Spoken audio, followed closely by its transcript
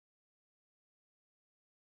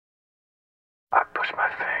my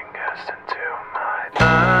fingers into my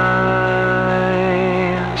eyes.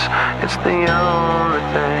 It's the only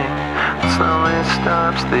thing that slowly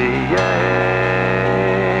stops the ache.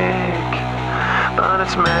 But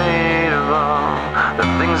it's made of all the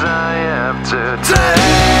things I have to take.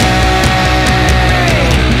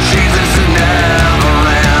 Jesus never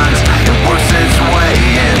lands, it works its way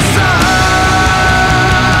inside.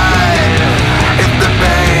 If the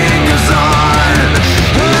pain goes on,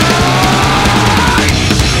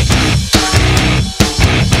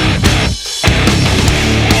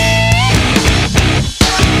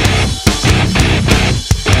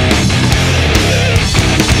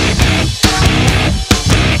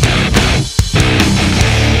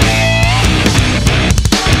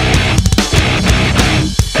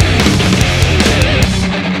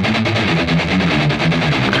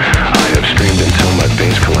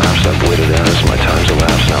 I've waited as my time's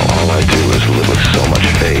elapsed. Now all I do is live with so much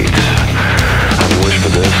fate. I've wished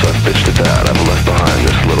for this, I've bitched at that. I've left behind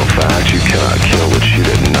this little fact: you cannot kill what you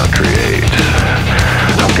did not create.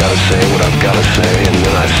 I've gotta say what I've gotta say, and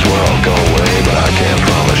then I swear I'll go away. But I can't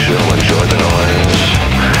promise you'll enjoy the noise.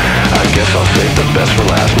 I guess I'll save the best for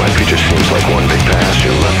last. My future seems like one big past.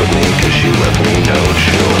 You're left with me cause you left me no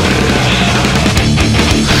choice.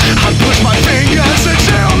 I push my fingers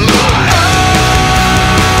into my eyes.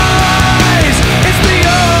 It's the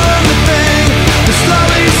only thing that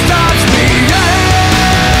slowly stops me.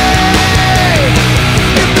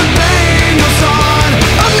 If the pain goes on,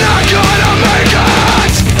 I'm not gonna make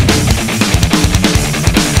it.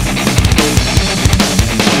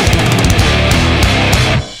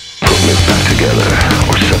 Put me back together,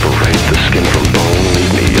 or separate the skin from bone.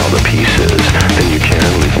 Leave me all the pieces, then you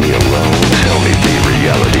can leave me alone. Tell me the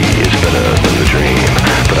reality is better than the dream,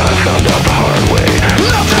 but I found out the hard way.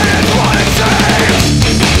 Nothing is what it seems.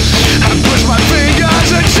 I push my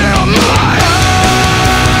fingers into my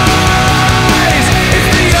eyes. It's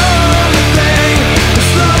the only thing that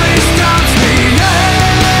slowly stops me.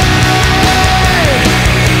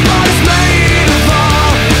 But it's made of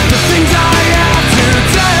all the things I have to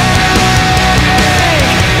take.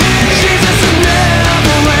 Jesus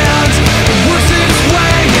never ends, it works its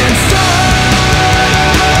way inside.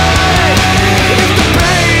 If the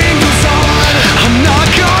pain goes on, I'm not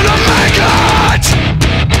gonna make it.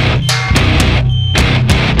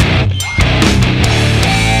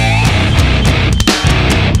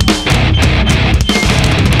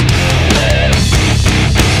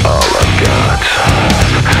 All I've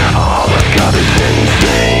got is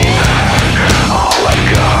insane. All I've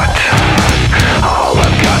got is insane. All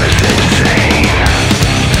I've got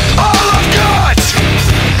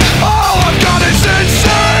is insane.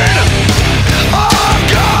 All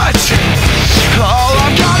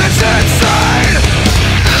I've got is insane.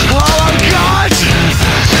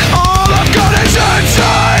 All I've got is insane.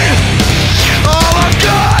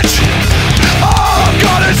 All I've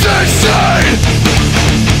got is insane.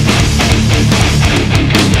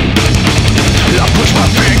 I push my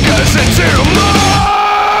fingers into my